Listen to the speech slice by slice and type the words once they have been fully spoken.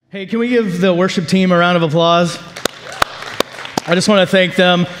Hey, can we give the worship team a round of applause? I just want to thank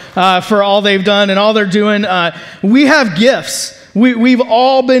them for all they've done and all they're doing. We have gifts. We've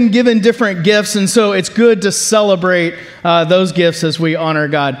all been given different gifts, and so it's good to celebrate those gifts as we honor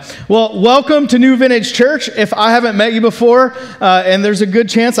God. Well, welcome to New Vintage Church. If I haven't met you before, and there's a good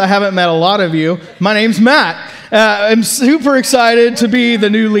chance I haven't met a lot of you, my name's Matt. I'm super excited to be the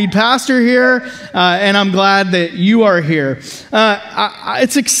new lead pastor here, and I'm glad that you are here.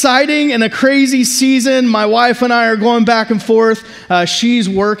 It's exciting and a crazy season. My wife and I are going back and forth. She's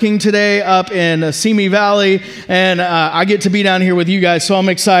working today up in Simi Valley, and I get to be down here with you guys, so I'm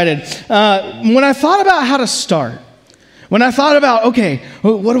excited. When I thought about how to start, when I thought about, okay,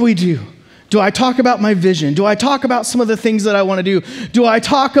 what do we do? Do I talk about my vision? Do I talk about some of the things that I want to do? Do I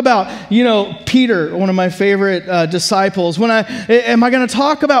talk about, Peter, one of my favorite disciples? What am I going to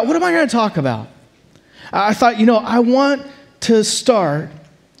talk about? I thought, I want to start,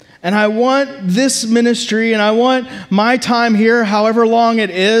 and I want this ministry, and I want my time here, however long it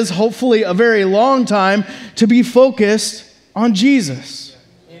is, hopefully a very long time, to be focused on Jesus.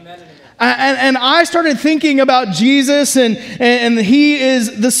 And I started thinking about Jesus, and he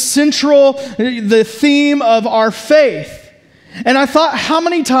is the theme of our faith. And I thought, how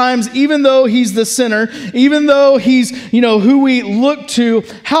many times, even though he's the center, even though he's, who we look to,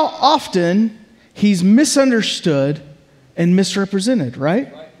 how often he's misunderstood and misrepresented,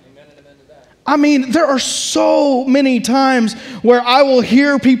 right? I mean, there are so many times where I will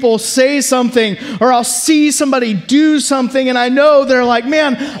hear people say something, or I'll see somebody do something, and I know they're like,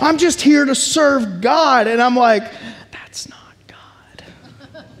 man, I'm just here to serve God. And I'm like, that's not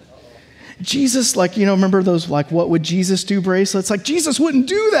God. Jesus, remember those, what would Jesus do bracelets? Jesus wouldn't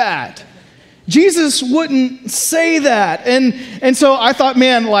do that. Jesus wouldn't say that. And so I thought,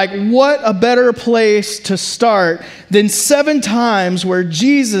 man, what a better place to start than 7 times where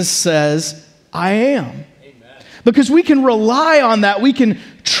Jesus says, I am. Amen. Because we can rely on that. We can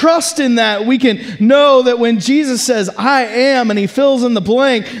trust in that. We can know that when Jesus says, I am, and he fills in the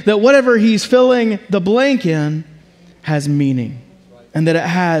blank, that whatever he's filling the blank in has meaning and that it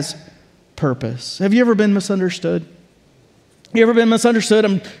has purpose. Have you ever been misunderstood? You ever been misunderstood?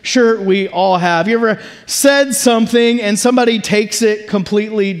 I'm sure we all have. You ever said something and somebody takes it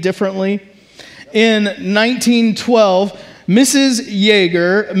completely differently? In 1912, Mrs.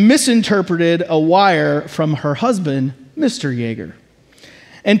 Yeager misinterpreted a wire from her husband, Mr. Yeager,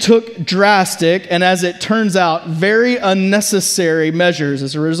 and took drastic, and as it turns out, very unnecessary measures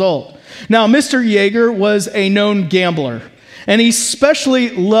as a result. Now, Mr. Yeager was a known gambler, and he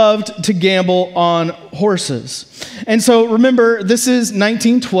especially loved to gamble on horses. And so remember, this is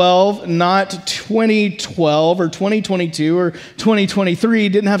 1912, not 2012 or 2022 or 2023. He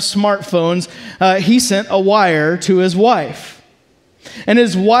didn't have smartphones. He sent a wire to his wife. And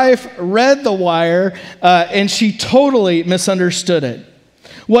his wife read the wire, and she totally misunderstood it.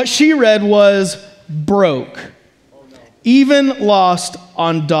 What she read was broke, even lost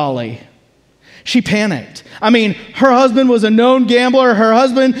on Dolly. She panicked. I mean, her husband was a known gambler. Her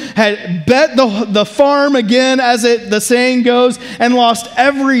husband had bet the farm again, as the saying goes, and lost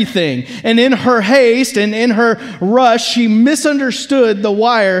everything. And in her haste and in her rush, she misunderstood the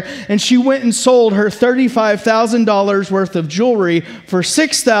wire, and she went and sold her $35,000 worth of jewelry for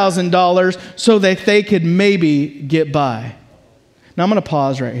 $6,000 so that they could maybe get by. Now, I'm going to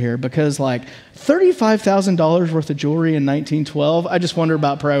pause right here because, $35,000 worth of jewelry in 1912, I just wonder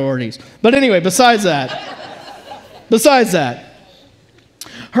about priorities. But anyway, besides that,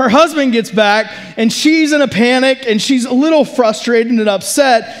 her husband gets back, and she's in a panic, and she's a little frustrated and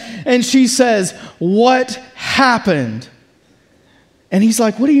upset, and she says, "What happened?" And he's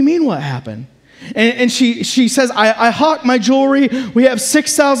like, "What do you mean, what happened?" And she says, I hawked my jewelry. We have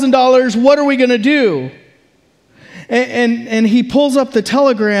 $6,000. What are we going to do? And he pulls up the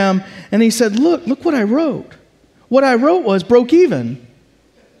telegram, and he said, look what I wrote. What I wrote was broke even.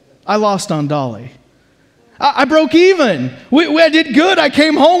 I lost on Dolly. I broke even. I did good. I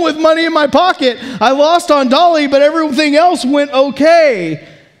came home with money in my pocket. I lost on Dolly, but everything else went okay.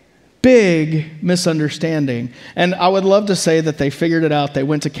 Big misunderstanding. And I would love to say that they figured it out. They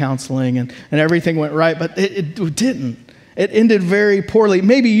went to counseling, and everything went right, but it didn't. It ended very poorly.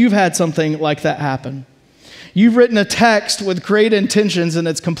 Maybe you've had something like that happen. You've written a text with great intentions, and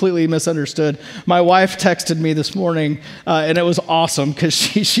it's completely misunderstood. My wife texted me this morning, and it was awesome because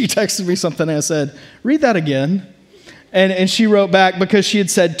she texted me something, and I said, read that again. And she wrote back, because she had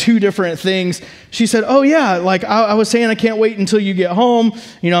said 2 different things. She said, oh yeah, I was saying I can't wait until you get home.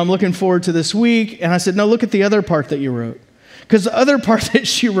 I'm looking forward to this week. And I said, no, look at the other part that you wrote. because the other part that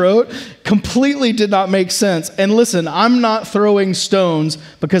she wrote completely did not make sense. And listen, I'm not throwing stones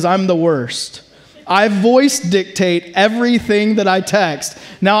because I'm the worst. I voice dictate everything that I text.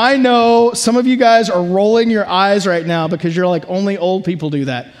 Now, I know some of you guys are rolling your eyes right now because you're like, only old people do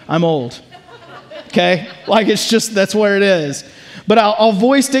that. I'm old. Okay? Like, it's just, that's where it is. But I'll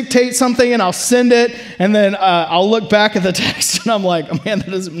voice dictate something and I'll send it, and then I'll look back at the text and I'm like, man, that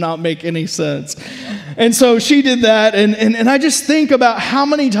does not make any sense. And so she did that, and I just think about how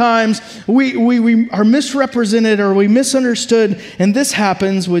many times we are misrepresented or we misunderstood, and this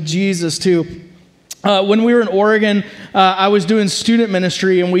happens with Jesus too. When we were in Oregon, I was doing student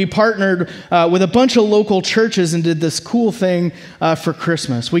ministry, and we partnered with a bunch of local churches and did this cool thing for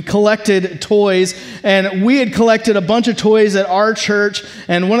Christmas. We collected toys, and we had collected a bunch of toys at our church,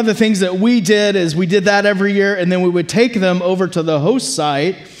 and one of the things that we did is we did that every year, and then we would take them over to the host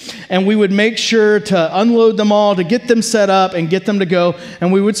site, and we would make sure to unload them all, to get them set up and get them to go,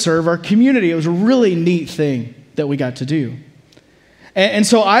 and we would serve our community. It was a really neat thing that we got to do. And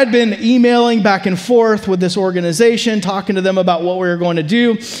so I'd been emailing back and forth with this organization, talking to them about what we were going to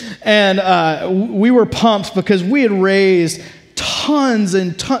do. And we were pumped because we had raised tons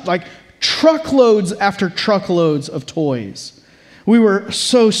and tons, like truckloads after truckloads of toys. We were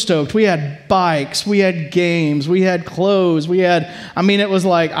so stoked. We had bikes, we had games, we had clothes, it was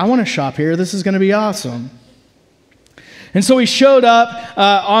like, I want to shop here. This is going to be awesome. And so we showed up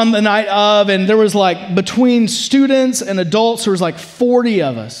on the night of, and there was like, between students and adults, there was like 40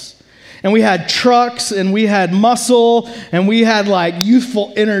 of us. And we had trucks, and we had muscle, and we had like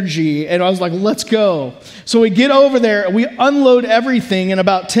youthful energy. And I was like, let's go. So we get over there, we unload everything in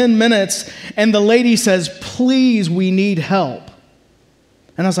about 10 minutes, and the lady says, please, we need help.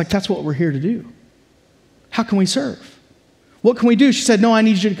 And I was like, that's what we're here to do. How can we serve? What can we do? She said, no, I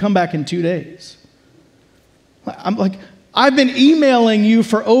need you to come back in 2 days. I'm like, I've been emailing you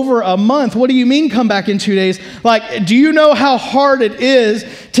for over a month. What do you mean come back in 2 days? Like, do you know how hard it is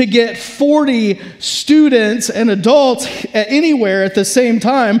to get 40 students and adults anywhere at the same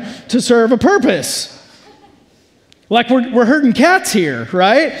time to serve a purpose? Like, we're herding cats here,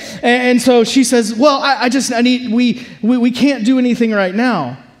 right? And so she says, well, we can't do anything right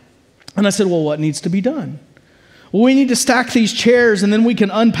now. And I said, well, what needs to be done? Well, we need to stack these chairs, and then we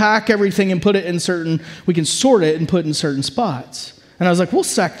can unpack everything and we can sort it and put it in certain spots. And I was like, we'll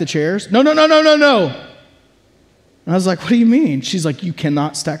stack the chairs. No. And I was like, what do you mean? She's like, you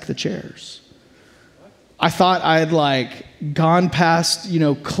cannot stack the chairs. I thought I had gone past,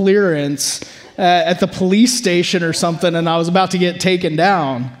 clearance at the police station or something, and I was about to get taken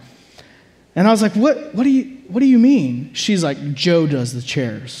down. And I was like, what do you mean? She's like, Joe does the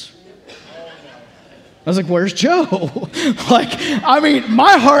chairs. I was like, where's Joe?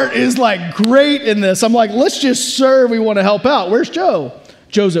 My heart is like great in this. I'm like, let's just serve. We want to help out. Where's Joe?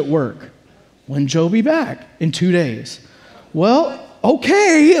 Joe's at work. When Joe be back? In 2 days. Well,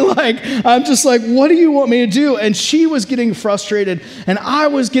 okay. I'm just like, what do you want me to do? And she was getting frustrated, and I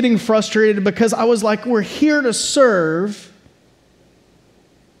was getting frustrated because I was like, we're here to serve,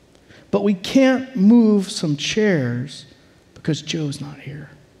 but we can't move some chairs because Joe's not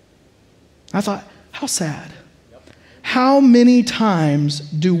here. I thought, how sad. How many times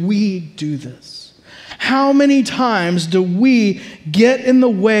do we do this? How many times do we get in the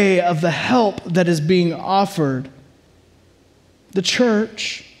way of the help that is being offered? The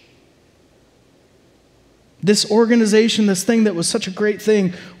church, this organization, this thing that was such a great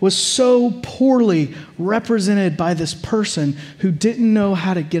thing, was so poorly represented by this person who didn't know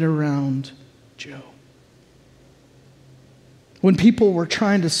how to get around Joe. When people were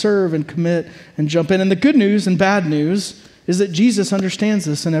trying to serve and commit and jump in. And the good news and bad news is that Jesus understands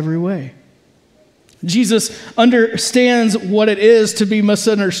this in every way. Jesus understands what it is to be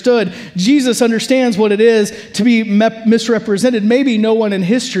misunderstood. Jesus understands what it is to be misrepresented. Maybe no one in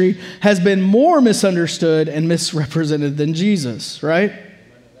history has been more misunderstood and misrepresented than Jesus, right?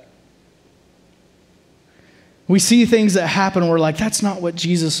 We see things that happen and we're like, that's not what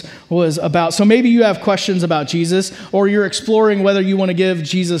Jesus was about. So maybe you have questions about Jesus, or you're exploring whether you want to give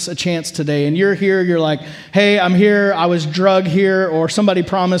Jesus a chance today. And you're here, you're like, hey, I'm here, I was drugged here, or somebody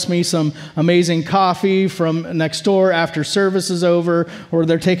promised me some amazing coffee from next door after service is over, or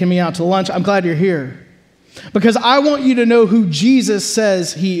they're taking me out to lunch. I'm glad you're here. Because I want you to know who Jesus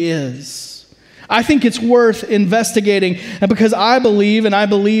says he is. I think it's worth investigating, and because I believe, and I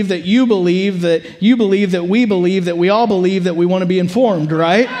believe that you believe, that you believe, that we all believe that we want to be informed,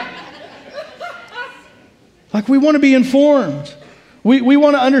 right? Like, we want to be informed. We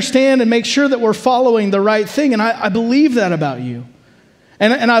want to understand and make sure that we're following the right thing, and I believe that about you.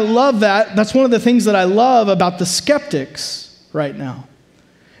 And I love that. That's one of the things that I love about the skeptics. right now.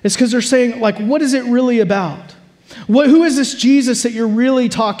 It's because they're saying, like, what is it really about? Who is this Jesus that you're really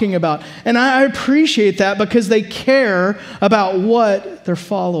talking about? And I appreciate that because they care about what they're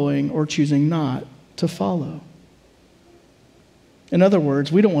following or choosing not to follow. In other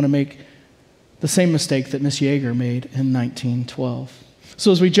words, we don't want to make the same mistake that Miss Yeager made in 1912.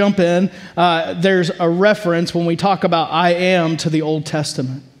 So as we jump in, there's a reference when we talk about I am to the Old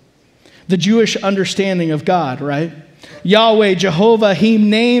Testament. The Jewish understanding of God, right? Yahweh, Jehovah, he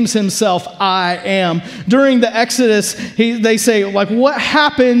names himself I am. During the Exodus, they say, like, what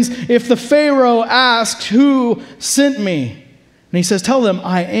happens if the Pharaoh asks who sent me? And he says, tell them,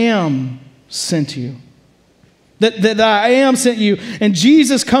 I am sent you. That I am sent you. And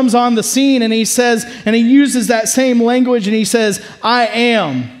Jesus comes on the scene and he says, and he uses that same language and he says, I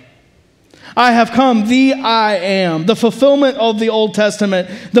am. I have come, the I am, the fulfillment of the Old Testament,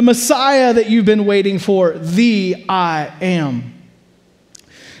 the Messiah that you've been waiting for, the I am.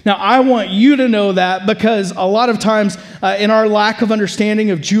 Now, I want you to know that because a lot of times in our lack of understanding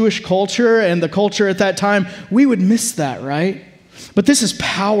of Jewish culture and the culture at that time, we would miss that, right? But this is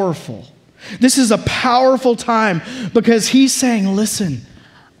powerful. This is a powerful time because he's saying, listen,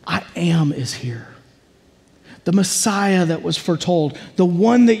 I am is here. The Messiah that was foretold, the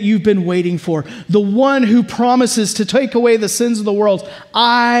one that you've been waiting for, the one who promises to take away the sins of the world,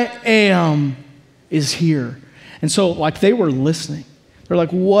 I am is here. And so, like, they were listening. They're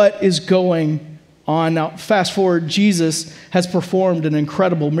like, what is going on? Now, fast forward, Jesus has performed an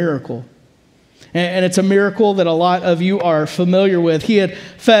incredible miracle. And it's a miracle that a lot of you are familiar with. He had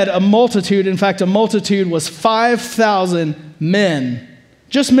fed a multitude. In fact, a multitude was 5,000 men.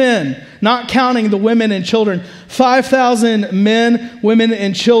 Just men, not counting the women and children. 5,000 men, women,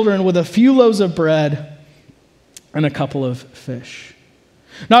 and children with a few loaves of bread and a couple of fish.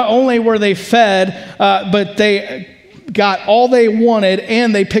 Not only were they fed, but they got all they wanted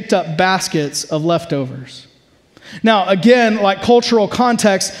and they picked up baskets of leftovers. Now, again, like cultural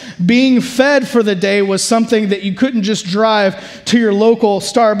context, being fed for the day was something that you couldn't just drive to your local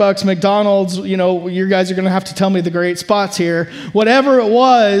Starbucks, McDonald's, you guys are going to have to tell me the great spots here, whatever it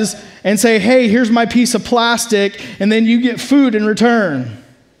was, and say, hey, here's my piece of plastic, and then you get food in return.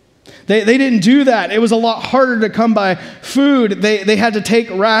 They didn't do that. It was a lot harder to come by food. They had to take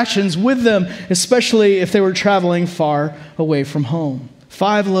rations with them, especially if they were traveling far away from home.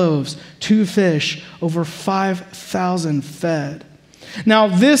 5 loaves, 2 fish, over 5,000 fed. Now,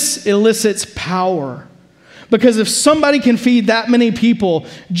 this elicits power. Because if somebody can feed that many people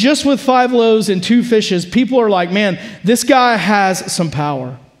just with 5 loaves and 2 fishes, people are like, man, this guy has some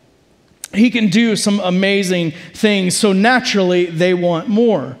power. He can do some amazing things. So naturally, they want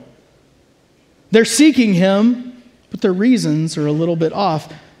more. They're seeking him, but their reasons are a little bit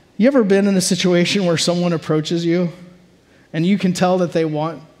off. You ever been in a situation where someone approaches you and you can tell that they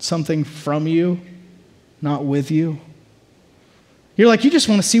want something from you, not with you? You're like, you just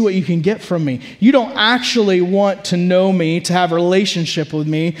want to see what you can get from me. You don't actually want to know me, to have a relationship with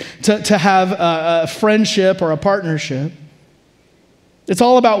me, to have a friendship or a partnership. It's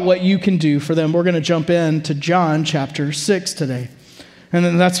all about what you can do for them. We're going to jump into John chapter 6 today. And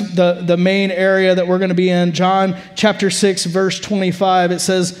then that's the main area that we're going to be in. John chapter 6, verse 25. It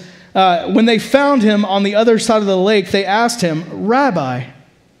says, when they found him on the other side of the lake, they asked him, Rabbi,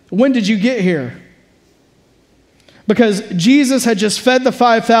 when did you get here? Because Jesus had just fed the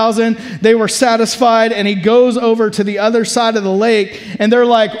 5,000, they were satisfied, and he goes over to the other side of the lake, and they're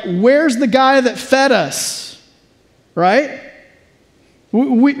like, where's the guy that fed us? Right?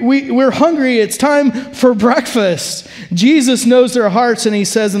 We're hungry, it's time for breakfast. Jesus knows their hearts, and he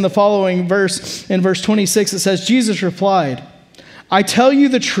says in the following verse, in verse 26, it says, Jesus replied, I tell you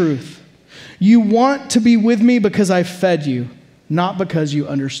the truth, you want to be with me because I fed you, not because you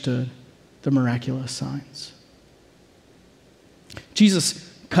understood the miraculous signs. Jesus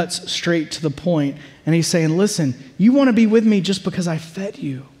cuts straight to the point, and he's saying, listen, you want to be with me just because I fed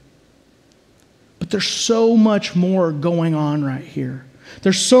you. But there's so much more going on right here.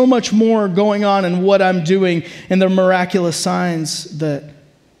 There's so much more going on in what I'm doing and the miraculous signs that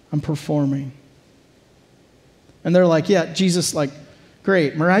I'm performing. And they're like, yeah, Jesus, like,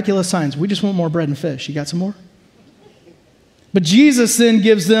 great, miraculous signs. We just want more bread and fish. You got some more? But Jesus then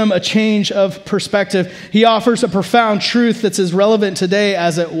gives them a change of perspective. He offers a profound truth that's as relevant today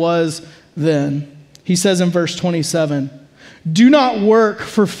as it was then. He says in verse 27, do not work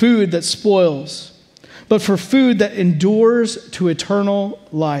for food that spoils, but for food that endures to eternal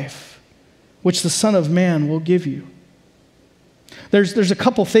life, which the Son of Man will give you. There's a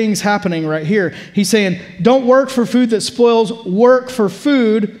couple things happening right here. He's saying, don't work for food that spoils, work for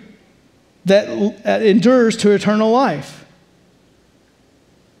food that endures to eternal life.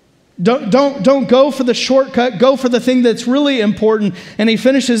 Don't go for the shortcut. Go for the thing that's really important. And he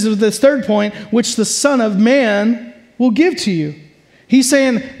finishes with this third point, which the Son of Man will give to you. He's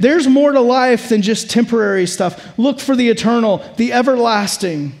saying there's more to life than just temporary stuff. Look for the eternal, the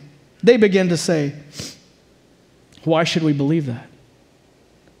everlasting. They begin to say, why should we believe that?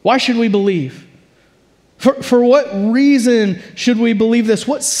 Why should we believe? For what reason should we believe this?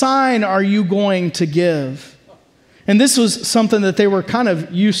 What sign are you going to give? And this was something that they were kind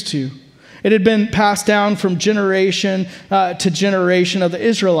of used to. It had been passed down from generation to generation of the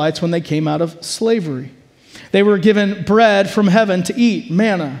Israelites when they came out of slavery. They were given bread from heaven to eat,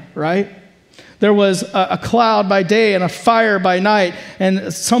 manna, right? There was a cloud by day and a fire by night. And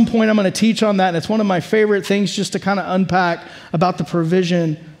at some point I'm going to teach on that. And it's one of my favorite things just to kind of unpack about the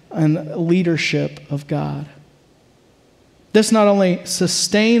provision and leadership of God. This not only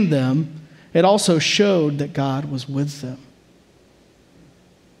sustained them, it also showed that God was with them.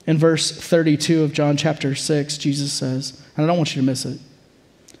 In verse 32 of John chapter 6, Jesus says, and I don't want you to miss it,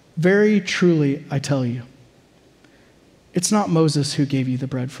 very truly I tell you, it's not Moses who gave you the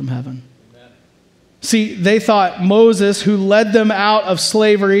bread from heaven. Amen. See, they thought Moses who led them out of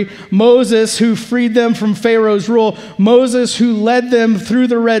slavery, Moses who freed them from Pharaoh's rule, Moses who led them through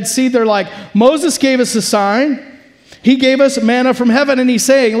the Red Sea. They're like, Moses gave us a sign. He gave us manna from heaven, and he's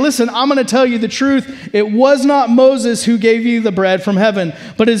saying, listen, I'm going to tell you the truth. It was not Moses who gave you the bread from heaven,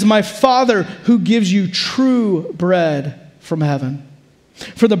 but it is my Father who gives you true bread from heaven.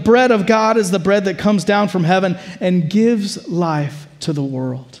 For the bread of God is the bread that comes down from heaven and gives life to the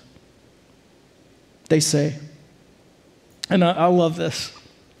world. They say, and I love this.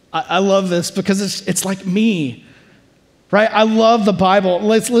 I love this because it's like me. Right? I love the Bible.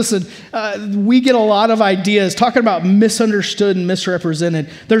 Let's listen. We get a lot of ideas talking about misunderstood and misrepresented.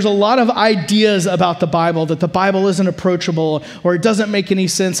 There's a lot of ideas about the Bible that the Bible isn't approachable or it doesn't make any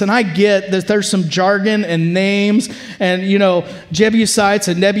sense. And I get that there's some jargon and names and, Jebusites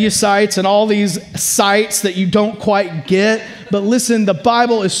and Nebusites and all these sites that you don't quite get. But listen, the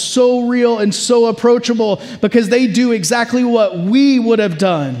Bible is so real and so approachable because they do exactly what we would have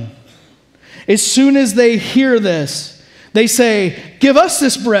done. As soon as they hear this, they say, give us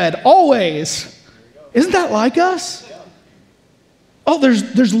this bread, always. Isn't that like us? Oh,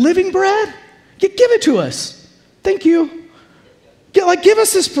 there's living bread? Give it to us. Thank you. Give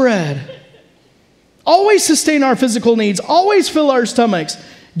us this bread. Always sustain our physical needs. Always fill our stomachs.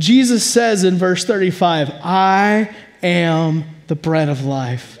 Jesus says in verse 35, I am the bread of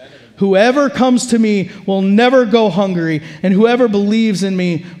life. Whoever comes to me will never go hungry, and whoever believes in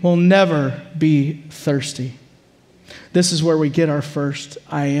me will never be thirsty. This is where we get our first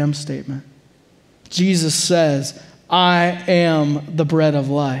I am statement. Jesus says, I am the bread of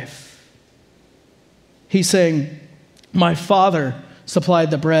life. He's saying, my Father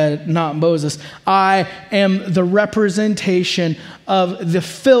supplied the bread, not Moses. I am the representation of the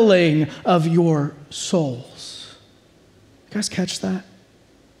filling of your souls. You guys catch that?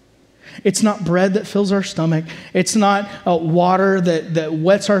 It's not bread that fills our stomach. It's not water that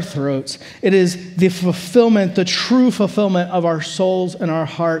wets our throats. It is the fulfillment, the true fulfillment of our souls and our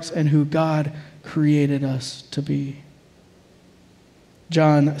hearts and who God created us to be.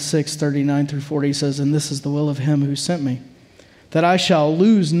 John 6:39-40 says, and this is the will of him who sent me, that I shall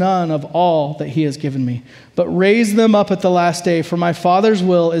lose none of all that he has given me, but raise them up at the last day. For my Father's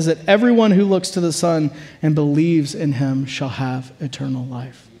will is that everyone who looks to the Son and believes in him shall have eternal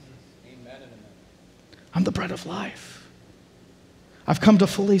life. I'm the bread of life. I've come to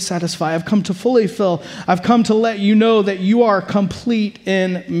fully satisfy. I've come to fully fill. I've come to let you know that you are complete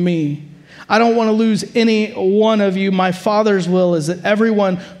in me. I don't want to lose any one of you. My Father's will is that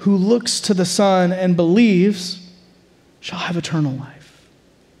everyone who looks to the Son and believes shall have eternal life.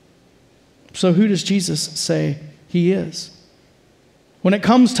 So who does Jesus say he is? When it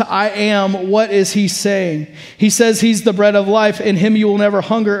comes to I am, what is he saying? He says he's the bread of life. In him you will never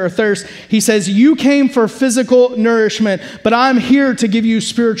hunger or thirst. He says you came for physical nourishment, but I'm here to give you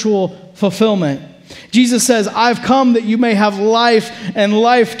spiritual fulfillment. Jesus says, I've come that you may have life and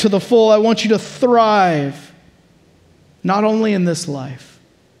life to the full. I want you to thrive, not only in this life,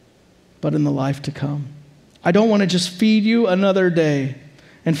 but in the life to come. I don't want to just feed you another day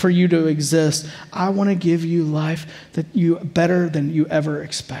and for you to exist. I want to give you life that you better than you ever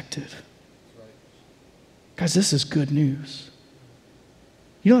expected. Guys, this is good news.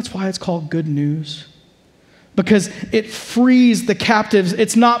 You know that's why it's called good news? Because it frees the captives.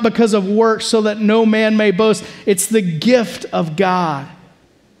 It's not because of works so that no man may boast. It's the gift of God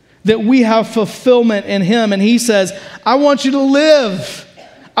that we have fulfillment in him. And he says, I want you to live.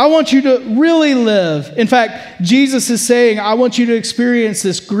 I want you to really live. In fact, Jesus is saying, I want you to experience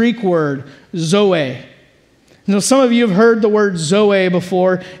this Greek word, zoe. You know, some of you have heard the word zoe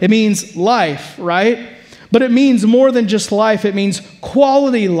before. It means life, right? But it means more than just life. It means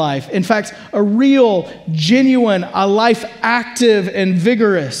quality life. In fact, a real, genuine, a life active and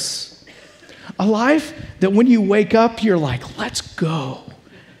vigorous. A life that when you wake up, you're like, let's go.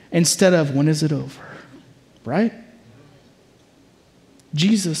 Instead of, when is it over? Right?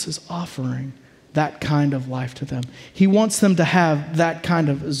 Jesus is offering that kind of life to them. He wants them to have that kind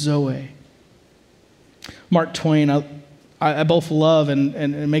of zoe. Mark Twain, I both love and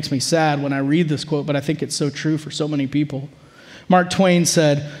it makes me sad when I read this quote, but I think it's so true for so many people. Mark Twain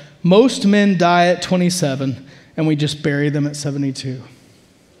said, most men die at 27 and we just bury them at 72.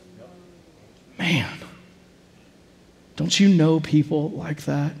 Man, don't you know people like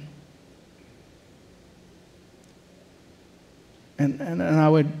that? And I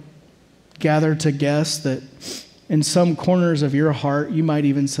would gather to guess that in some corners of your heart, you might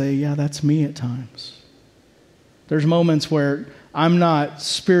even say, yeah, that's me at times. There's moments where I'm not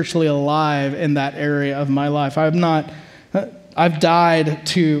spiritually alive in that area of my life. I've died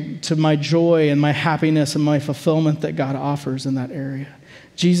to my joy and my happiness and my fulfillment that God offers in that area.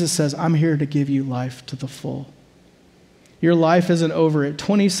 Jesus says, I'm here to give you life to the full. Your life isn't over at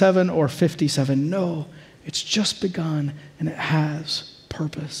 27 or 57. No, it's just begun and it has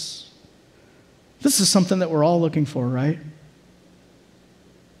purpose. This is something that we're all looking for, right?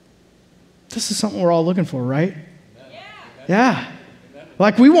 This is something we're all looking for, right? Yeah.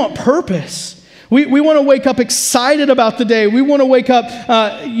 Like we want purpose. We want to wake up excited about the day. We want to wake up,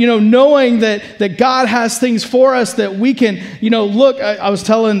 knowing that God has things for us that we can, look. I was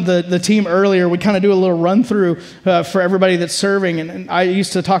telling the team earlier, we kind of do a little run through for everybody that's serving. And I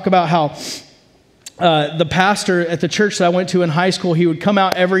used to talk about how the pastor at the church that I went to in high school, he would come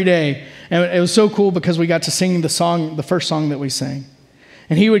out every day. And it was so cool because we got to sing the first song that we sang.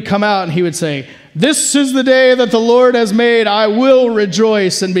 And he would come out and he would say, this is the day that the Lord has made. I will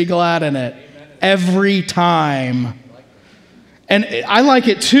rejoice and be glad in it. Every time. And I like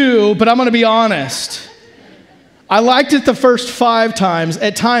it too, but I'm going to be honest. I liked it the first 5 times.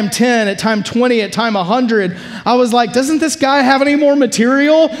 At time 10, at time 20, at time 100, I was like, doesn't this guy have any more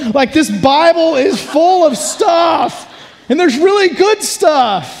material? Like this Bible is full of stuff. And there's really good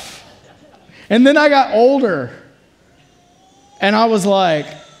stuff. And then I got older. And I was like,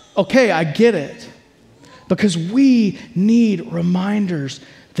 okay, I get it. Because we need reminders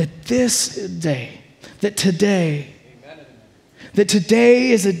that today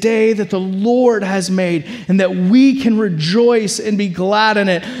is a day that the Lord has made and that we can rejoice and be glad in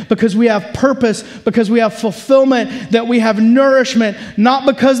it because we have purpose, because we have fulfillment, that we have nourishment, not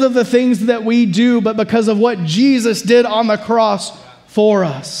because of the things that we do, but because of what Jesus did on the cross for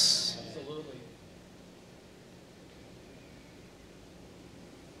us.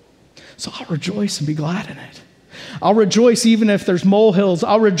 So I'll rejoice and be glad in it. I'll rejoice even if there's molehills.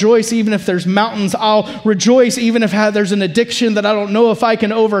 I'll rejoice even if there's mountains. I'll rejoice even if there's an addiction that I don't know if I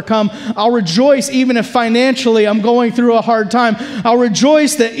can overcome. I'll rejoice even if financially I'm going through a hard time. I'll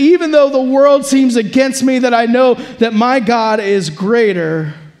rejoice that even though the world seems against me, that I know that my God is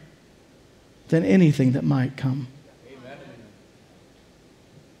greater than anything that might come.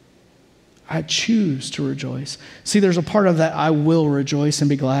 I choose to rejoice. See, there's a part of that I will rejoice and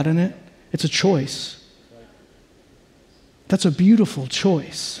be glad in it. It's a choice. That's a beautiful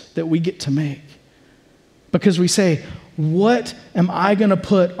choice that we get to make. Because we say, what am I going to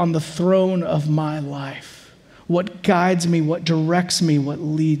put on the throne of my life? What guides me, what directs me, what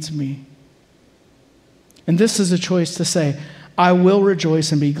leads me? And this is a choice to say, I will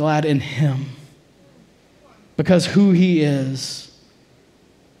rejoice and be glad in Him. Because who He is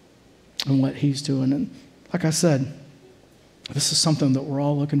and what He's doing. And like I said, this is something that we're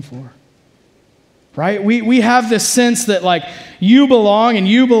all looking for. Right? We have this sense that like you belong and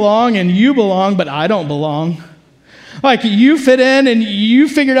you belong and you belong, but I don't belong. Like you fit in and you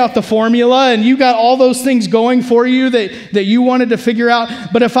figured out the formula and you got all those things going for you that you wanted to figure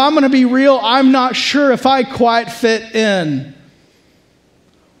out. But if I'm going to be real, I'm not sure if I quite fit in.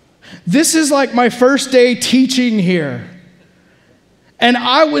 This is like my first day teaching here. And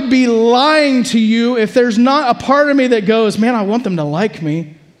I would be lying to you if there's not a part of me that goes, man, I want them to like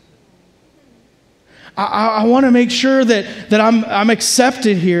me. I want to make sure that I'm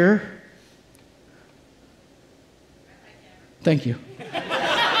accepted here. Thank you.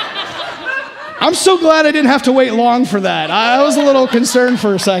 I'm so glad I didn't have to wait long for that. I was a little concerned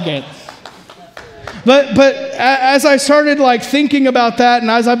for a second. But as I started like thinking about that,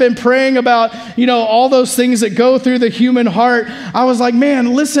 and as I've been praying about, all those things that go through the human heart, I was like,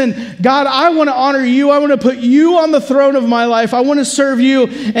 man, listen, God, I want to honor you. I want to put you on the throne of my life. I want to serve you.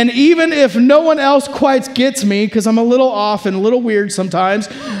 And even if no one else quite gets me, because I'm a little off and a little weird sometimes,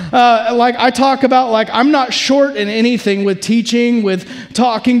 like I talk about, like I'm not short in anything with teaching, with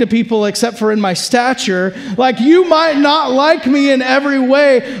talking to people, except for in my stature. Like you might not like me in every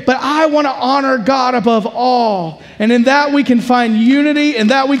way, but I want to honor God above all. And in that we can find unity, in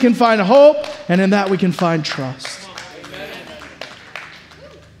that we can find hope, and in that we can find trust.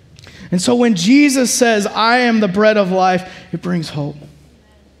 And so when Jesus says, I am the bread of life, it brings hope.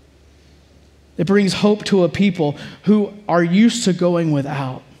 It brings hope to a people who are used to going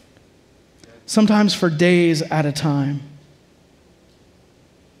without, sometimes for days at a time.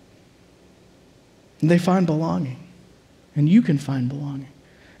 And they find belonging. And you can find belonging.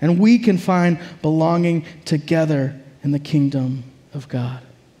 And we can find belonging together in the kingdom of God.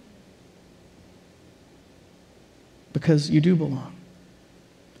 Because you do belong.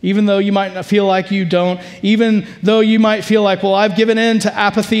 Even though you might not feel like you don't, even though you might feel like, well, I've given in to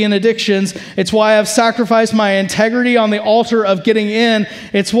apathy and addictions. It's why I've sacrificed my integrity on the altar of getting in.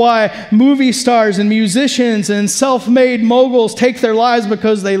 It's why movie stars and musicians and self-made moguls take their lives,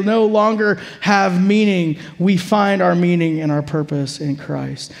 because they no longer have meaning. We find our meaning and our purpose in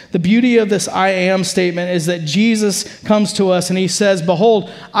Christ. The beauty of this I am statement is that Jesus comes to us and he says,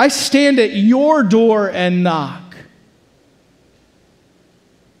 behold, I stand at your door and knock.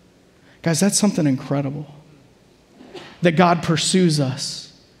 Guys, that's something incredible. That God pursues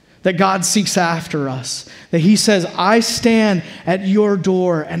us. That God seeks after us. That he says, I stand at your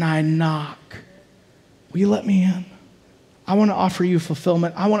door and I knock. Will you let me in? I want to offer you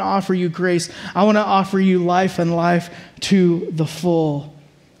fulfillment. I want to offer you grace. I want to offer you life and life to the full.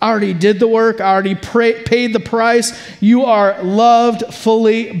 I already did the work. I already paid the price. You are loved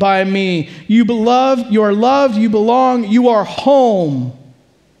fully by me. You are loved. You belong. You are home.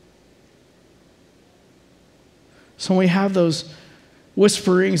 So when we have those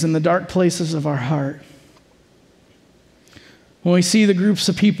whisperings in the dark places of our heart, when we see the groups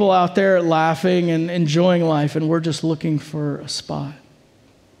of people out there laughing and enjoying life and we're just looking for a spot,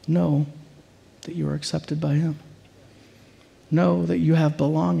 know that you are accepted by him. Know that you have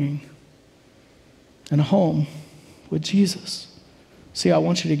belonging and a home with Jesus. See, I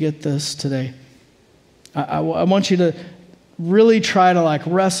want you to get this today. I want you to really try to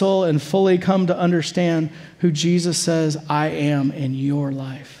wrestle and fully come to understand who Jesus says I am in your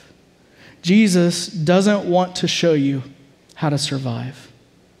life. Jesus doesn't want to show you how to survive.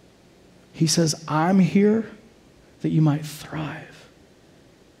 He says, I'm here that you might thrive.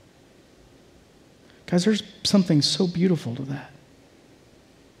 Guys, there's something so beautiful to that.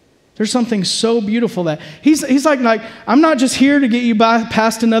 There's something so beautiful that he's like, I'm not just here to get you by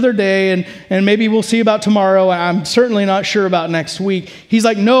past another day and maybe we'll see about tomorrow. I'm certainly not sure about next week. He's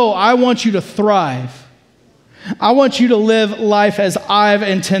like, no, I want you to thrive. I want you to live life as I've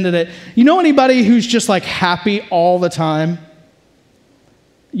intended it. You know anybody who's just happy all the time?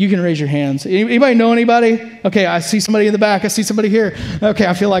 You can raise your hands. Anybody know anybody? Okay, I see somebody in the back. I see somebody here. Okay,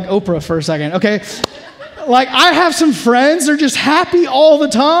 I feel like Oprah for a second. Okay. I have some friends, they're just happy all the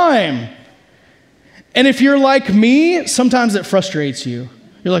time. And if you're like me, sometimes it frustrates you.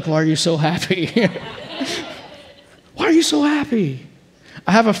 You're like, why are you so happy? Why are you so happy?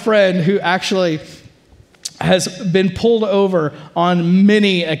 I have a friend who actually has been pulled over on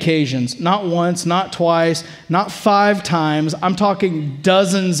many occasions. Not once, not twice, not 5 times. I'm talking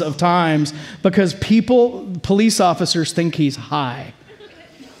dozens of times because police officers think he's high.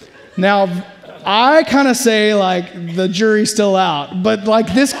 Now, I kind of say the jury's still out, but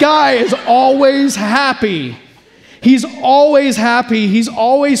this guy is always happy. He's always happy. He's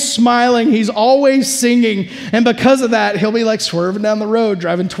always smiling. He's always singing. And because of that, he'll be swerving down the road,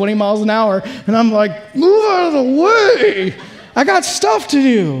 driving 20 miles an hour. And I'm like, move out of the way. I got stuff to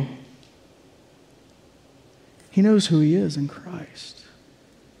do. He knows who he is in Christ.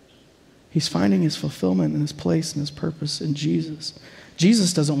 He's finding his fulfillment and his place and his purpose in Jesus.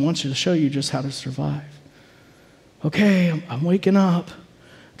 Jesus doesn't want you to show you just how to survive. Okay, I'm waking up.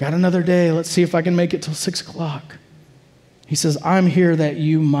 Got another day. Let's see if I can make it till 6 o'clock. He says, I'm here that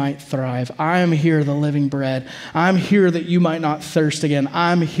you might thrive. I'm here, the living bread. I'm here that you might not thirst again.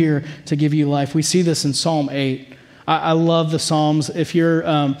 I'm here to give you life. We see this in Psalm 8. I love the Psalms. If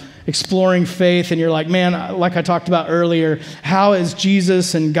you're exploring faith and you're like, man, like I talked about earlier, how is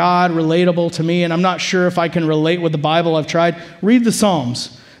Jesus and God relatable to me? And I'm not sure if I can relate with the Bible. I've tried. Read the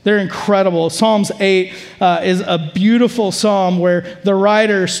Psalms. They're incredible. Psalms 8 is a beautiful psalm where the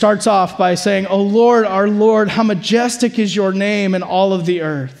writer starts off by saying, "O Lord, our Lord, how majestic is your name in all of the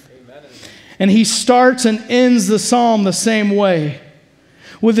earth." Amen. And he starts and ends the psalm the same way,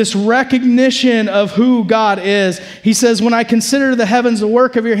 with this recognition of who God is. He says, "When I consider the heavens, the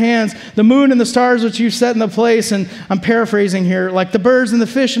work of your hands, the moon and the stars which you've set in the place," and I'm paraphrasing here, "like the birds and the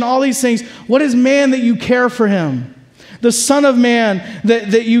fish and all these things, what is man that you care for him? The Son of Man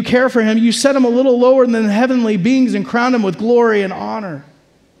that you care for him. You set him a little lower than the heavenly beings and crowned him with glory and honor."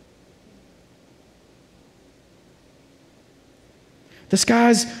 This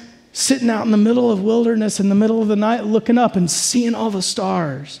guy's sitting out in the middle of wilderness in the middle of the night, looking up and seeing all the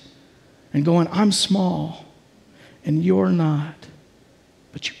stars and going, "I'm small and you're not,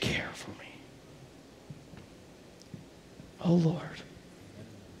 but you care for me. Oh Lord,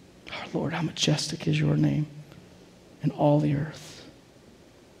 our Lord, how majestic is your name in all the earth."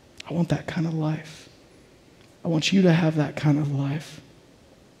 I want that kind of life. I want you to have that kind of life.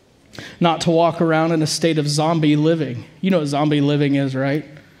 Not to walk around in a state of zombie living. You know what zombie living is, right?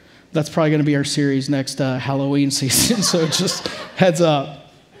 That's probably going to be our series next Halloween season, so just heads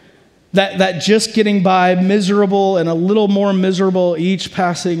up. That just getting by, miserable and a little more miserable each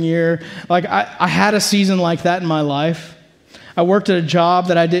passing year. Like I had a season like that in my life. I worked at a job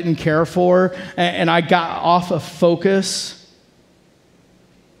that I didn't care for, and I got off of focus.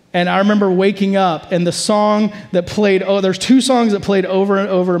 And I remember waking up, and the song that played, there's two songs that played over and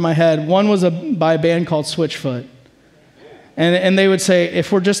over in my head. One was by a band called Switchfoot. And they would say,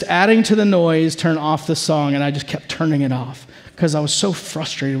 if we're just adding to the noise, turn off the song. And I just kept turning it off because I was so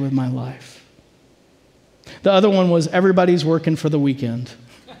frustrated with my life. The other one was Everybody's Working for the Weekend.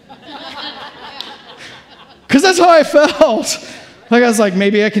 Because that's how I felt. Like I was like,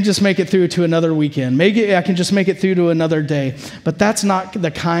 maybe I can just make it through to another weekend. Maybe I can just make it through to another day. But that's not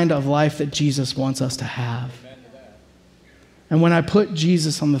the kind of life that Jesus wants us to have. And when I put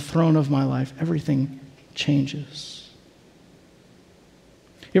Jesus on the throne of my life, everything changes.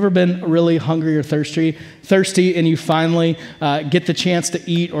 You ever been really hungry or thirsty, and you finally get the chance to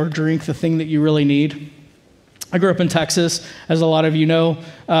eat or drink the thing that you really need? I grew up in Texas, as a lot of you know.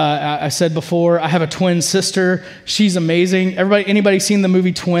 I said before, I have a twin sister. She's amazing. Anybody seen the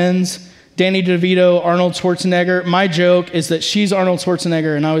movie Twins? Danny DeVito, Arnold Schwarzenegger. My joke is that she's Arnold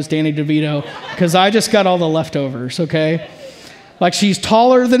Schwarzenegger and I was Danny DeVito because I just got all the leftovers, okay? Like, she's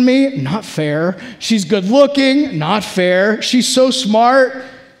taller than me, not fair. She's good looking, not fair. She's so smart.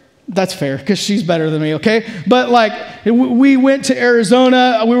 That's fair, because she's better than me, okay? But like, we went to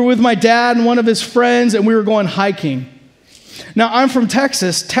Arizona. We were with my dad and one of his friends, and we were going hiking. Now, I'm from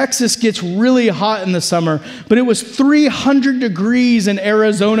Texas. Texas gets really hot in the summer, but it was 300 degrees in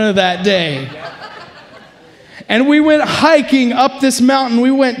Arizona that day. And we went hiking up this mountain.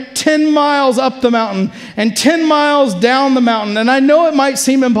 We went 10 miles up the mountain and 10 miles down the mountain. And I know it might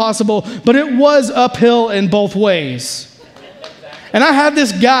seem impossible, but it was uphill in both ways. And I had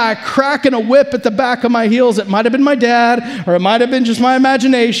this guy cracking a whip at the back of my heels. It might have been my dad, or it might have been just my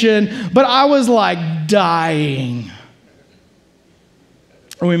imagination, but I was like dying.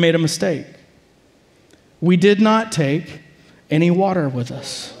 And we made a mistake. We did not take any water with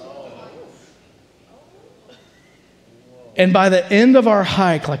us. And by the end of our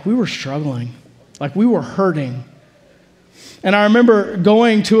hike, like, we were struggling, like we were hurting. And I remember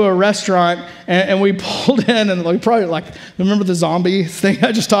going to a restaurant, and we pulled in, and we probably, like, remember the zombie thing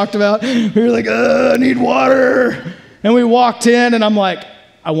I just talked about? We were like, I need water. And we walked in, and I'm like,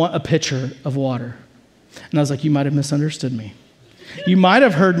 I want a pitcher of water. And I was like, you might have misunderstood me. You might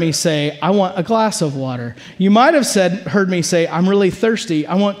have heard me say, I want a glass of water. You might have heard me say, I'm really thirsty.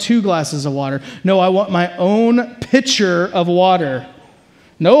 I want 2 glasses of water. No, I want my own pitcher of water.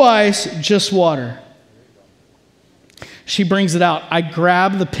 No ice, just water. She brings it out. I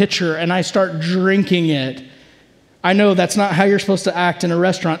grab the pitcher and I start drinking it. I know that's not how you're supposed to act in a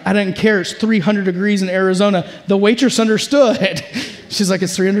restaurant. I didn't care. It's 300 degrees in Arizona. The waitress understood. She's like,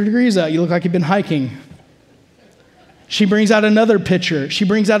 it's 300 degrees out. You look like you've been hiking. She brings out another pitcher. She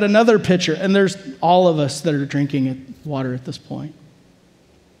brings out another pitcher. And there's all of us that are drinking water at this point.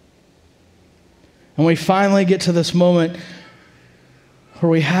 And we finally get to this moment where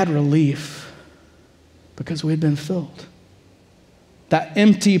we had relief because we had been filled. That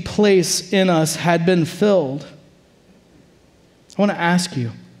empty place in us had been filled. I want to ask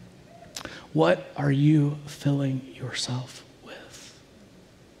you, what are you filling yourself with?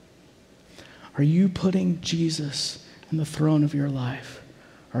 Are you putting Jesus in the throne of your life?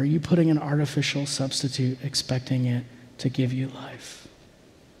 Or are you putting an artificial substitute, expecting it to give you life?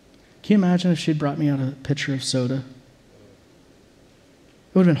 Can you imagine if she'd brought me out a pitcher of soda?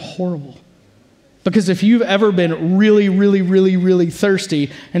 It would have been horrible. Because if you've ever been really, really, really, really thirsty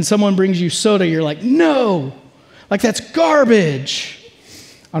and someone brings you soda, you're like, no, like that's garbage.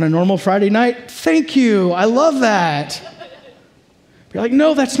 On a normal Friday night, thank you, I love that. You're like,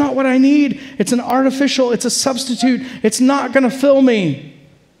 no, that's not what I need. It's an artificial, it's a substitute. It's not going to fill me.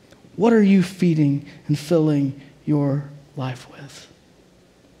 What are you feeding and filling your life with?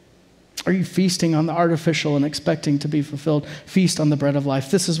 Are you feasting on the artificial and expecting to be fulfilled? Feast on the bread of life.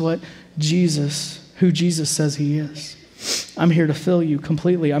 This is what who Jesus says he is. I'm here to fill you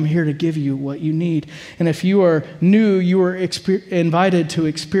completely. I'm here to give you what you need. And if you are new, you are invited to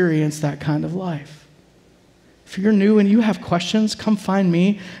experience that kind of life. If you're new and you have questions, come find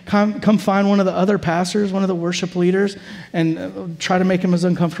me. Come find one of the other pastors, one of the worship leaders, and try to make them as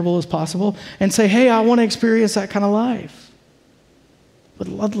uncomfortable as possible. And say, hey, I want to experience that kind of life.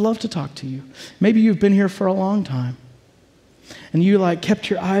 I'd love to talk to you. Maybe you've been here for a long time. And you kept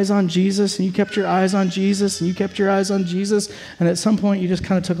your eyes on Jesus, and you kept your eyes on Jesus, and you kept your eyes on Jesus, and at some point you just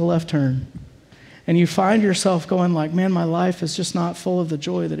kind of took a left turn. And you find yourself going man, my life is just not full of the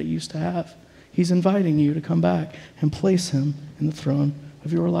joy that it used to have. He's inviting you to come back and place him in the throne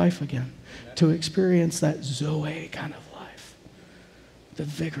of your life again, to experience that Zoe kind of life, the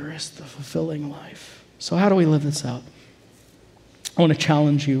vigorous, the fulfilling life. So how do we live this out? I want to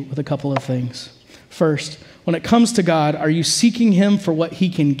challenge you with a couple of things. First, when it comes to God, are you seeking him for what he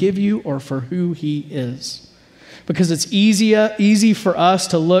can give you or for who he is? Because it's easy for us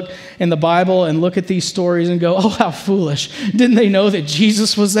to look in the Bible and look at these stories and go, oh, how foolish. Didn't they know that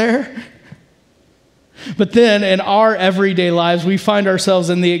Jesus was there? But then in our everyday lives, we find ourselves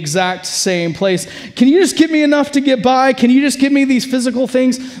in the exact same place. Can you just give me enough to get by? Can you just give me these physical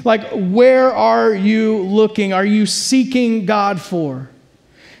things? Where are you looking? Are you seeking God for?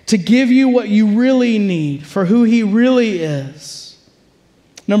 To give you what you really need, for who he really is.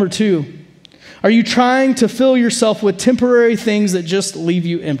 Number 2, are you trying to fill yourself with temporary things that just leave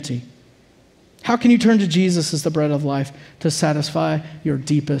you empty? How can you turn to Jesus as the bread of life to satisfy your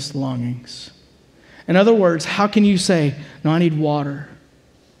deepest longings? In other words, how can you say, no, I need water.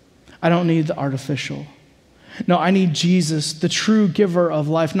 I don't need the artificial. No, I need Jesus, the true giver of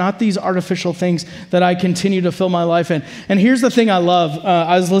life, not these artificial things that I continue to fill my life in. And here's the thing I love.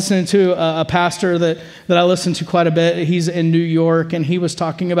 I was listening to a pastor that I listen to quite a bit. He's in New York, and he was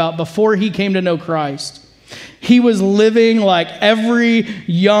talking about before he came to know Christ, he was living like every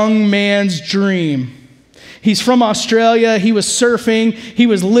young man's dream. He's from Australia. He was surfing. He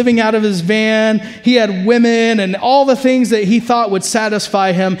was living out of his van. He had women and all the things that he thought would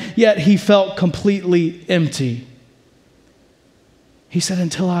satisfy him, yet he felt completely empty. He said,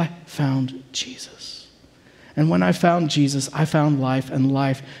 until I found Jesus. And when I found Jesus, I found life and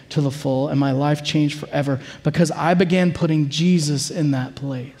life to the full, and my life changed forever because I began putting Jesus in that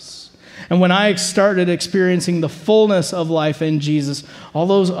place. And when I started experiencing the fullness of life in Jesus, all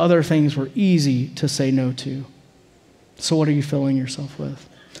those other things were easy to say no to. So what are you filling yourself with?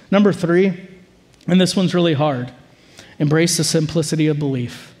 Number 3, and this one's really hard. Embrace the simplicity of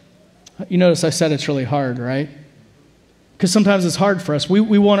belief. You notice I said it's really hard, right? Because sometimes it's hard for us. We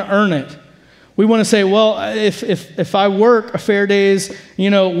want to earn it. We want to say, well, if I work a fair day's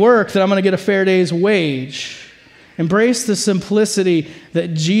work, then I'm going to get a fair day's wage. Embrace the simplicity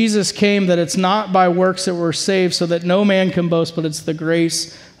that Jesus came, that it's not by works that we're saved, so that no man can boast, but it's the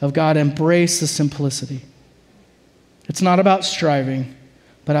grace of God. Embrace the simplicity. It's not about striving,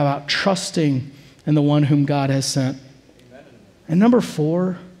 but about trusting in the one whom God has sent. Amen. And number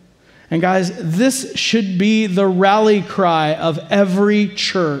 4, and guys, this should be the rally cry of every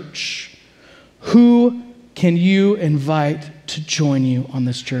church. Who can you invite to join you on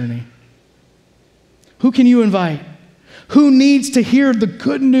this journey? Who can you invite? Who needs to hear the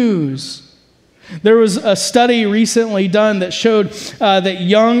good news? There was a study recently done that showed that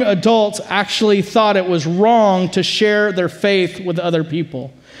young adults actually thought it was wrong to share their faith with other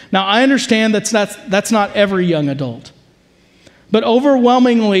people. Now, I understand that's not every young adult. But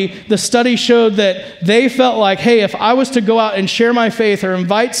overwhelmingly, the study showed that they felt like, hey, if I was to go out and share my faith or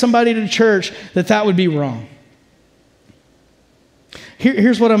invite somebody to church, that would be wrong.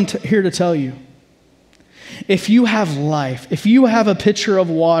 Here's what I'm here to tell you. If you have life, if you have a pitcher of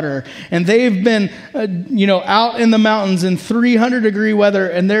water and they've been, out in the mountains in 300-degree weather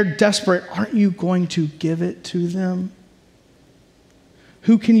and they're desperate, aren't you going to give it to them?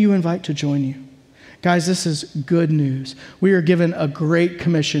 Who can you invite to join you? Guys, this is good news. We are given a great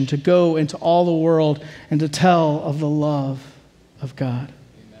commission to go into all the world and to tell of the love of God.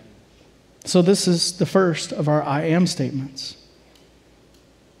 Amen. So this is the first of our I am statements.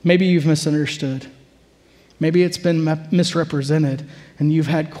 Maybe you've misunderstood. Maybe it's been misrepresented and you've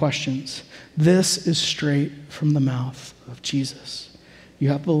had questions. This is straight from the mouth of Jesus. You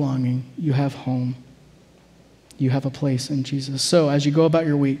have belonging. You have home. You have a place in Jesus. So as you go about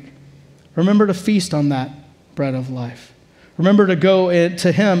your week, remember to feast on that bread of life. Remember to go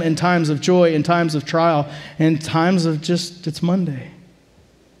to him in times of joy, in times of trial, in times of just, it's Monday.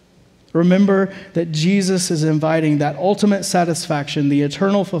 Remember that Jesus is inviting that ultimate satisfaction, the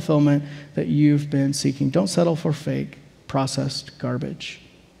eternal fulfillment that you've been seeking. Don't settle for fake, processed garbage.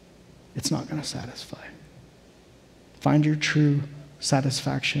 It's not going to satisfy. Find your true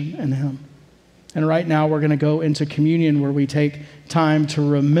satisfaction in him. And right now we're going to go into communion where we take time to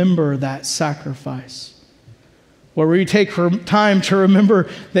remember that sacrifice. Where we take time to remember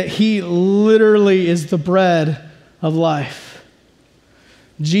that he literally is the bread of life.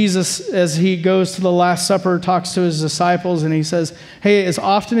 Jesus, as he goes to the Last Supper, talks to his disciples and he says, hey, as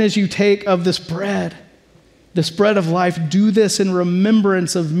often as you take of this bread of life, do this in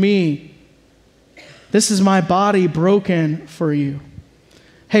remembrance of me. This is my body broken for you.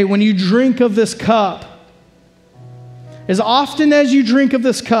 Hey, when you drink of this cup, as often as you drink of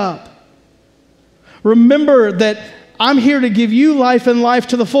this cup, remember that I'm here to give you life and life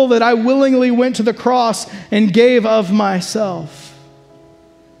to the full, that I willingly went to the cross and gave of myself.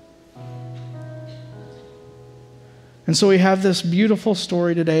 And so we have this beautiful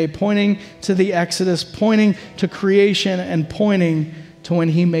story today pointing to the Exodus, pointing to creation, and pointing to when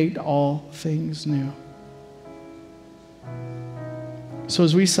he made all things new. So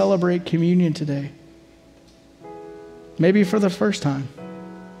as we celebrate communion today, maybe for the first time,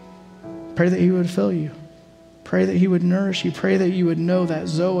 pray that he would fill you. Pray that he would nourish you. Pray that you would know that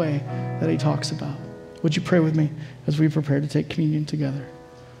Zoe that he talks about. Would you pray with me as we prepare to take communion together?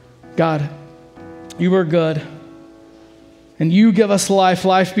 God, you are good. And you give us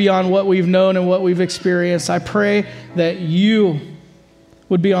life beyond what we've known and what we've experienced. I pray that you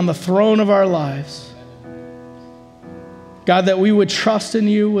would be on the throne of our lives. God, that we would trust in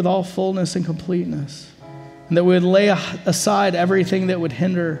you with all fullness and completeness. And that we would lay aside everything that would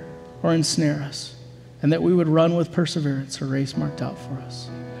hinder or ensnare us. And that we would run with perseverance a race marked out for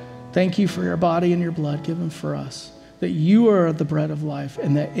us. Thank you for your body and your blood given for us. That you are the bread of life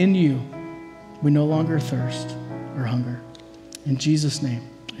and that in you we no longer thirst or hunger. In Jesus' name,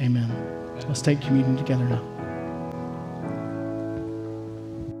 amen. Let's take communion together now.